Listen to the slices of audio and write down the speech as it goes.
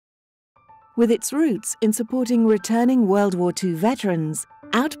With its roots in supporting returning World War II veterans,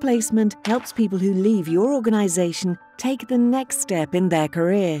 Outplacement helps people who leave your organization take the next step in their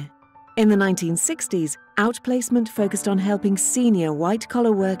career. In the 1960s, Outplacement focused on helping senior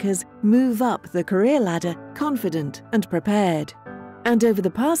white-collar workers move up the career ladder confident and prepared. And over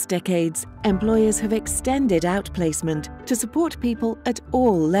the past decades, employers have extended Outplacement to support people at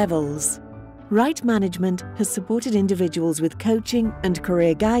all levels. Right Management has supported individuals with coaching and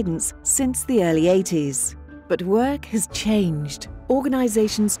career guidance since the early 80s. But work has changed.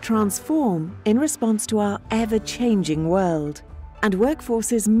 Organizations transform in response to our ever-changing world, and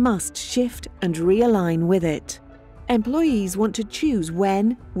workforces must shift and realign with it. Employees want to choose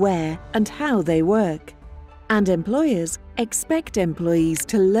when, where, and how they work. And employers expect employees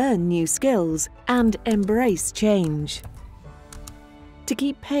to learn new skills and embrace change. To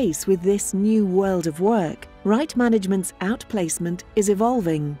keep pace with this new world of work, Right Management's Outplacement is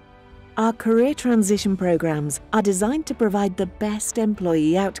evolving. Our career transition programs are designed to provide the best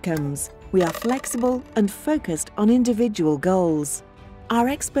employee outcomes. We are flexible and focused on individual goals. Our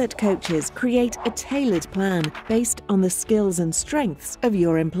expert coaches create a tailored plan based on the skills and strengths of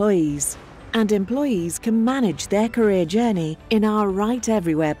your employees. And employees can manage their career journey in our Right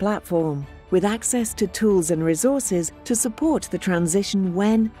Everywhere platform, with access to tools and resources to support the transition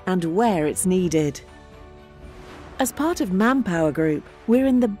when and where it's needed. As part of Manpower Group, we're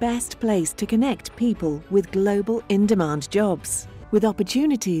in the best place to connect people with global in-demand jobs, with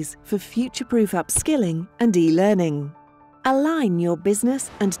opportunities for future-proof upskilling and e-learning. Align your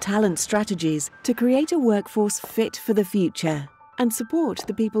business and talent strategies to create a workforce fit for the future and support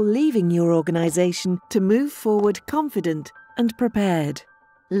the people leaving your organization to move forward confident and prepared.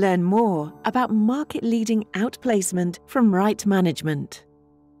 Learn more about market-leading Outplacement from Right Management.